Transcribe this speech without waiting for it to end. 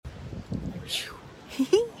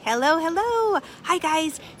Hello, hello. Hi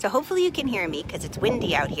guys. So hopefully you can hear me because it's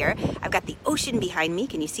windy out here. I've got the ocean behind me.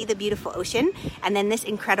 Can you see the beautiful ocean? And then this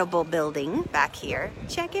incredible building back here.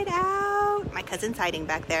 Check it out. My cousin's hiding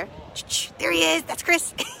back there. There he is. That's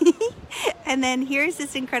Chris. And then here's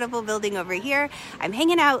this incredible building over here. I'm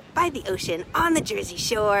hanging out by the ocean on the Jersey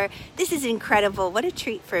Shore. This is incredible. What a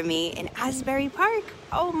treat for me in Asbury Park.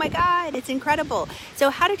 Oh my God, it's incredible. So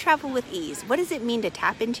how to travel with ease. What does it mean to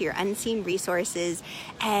tap into your unseen resources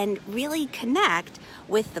and really connect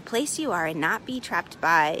with the place you are and not be trapped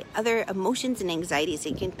by other emotions and anxieties that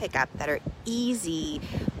you can pick up that are easy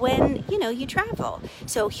when, you travel.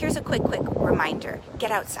 So here's a quick reminder.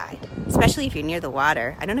 Get outside, especially if you're near the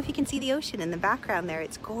water. I don't know if you can see the ocean in the background there.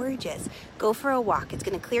 It's gorgeous. Go for a walk. It's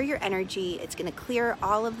going to clear your energy. It's going to clear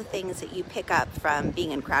all of the things that you pick up from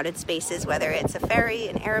being in crowded spaces, whether it's a ferry,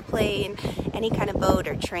 an airplane, any kind of boat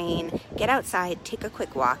or train. Get outside, take a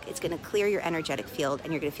quick walk. It's going to clear your energetic field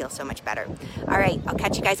and you're going to feel so much better. All right, I'll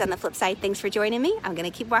catch you guys on the flip side. Thanks for joining me. I'm going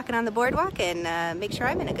to keep walking on the boardwalk and make sure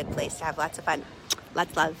I'm in a good place to have lots of fun.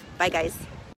 Lots of love. Bye, guys.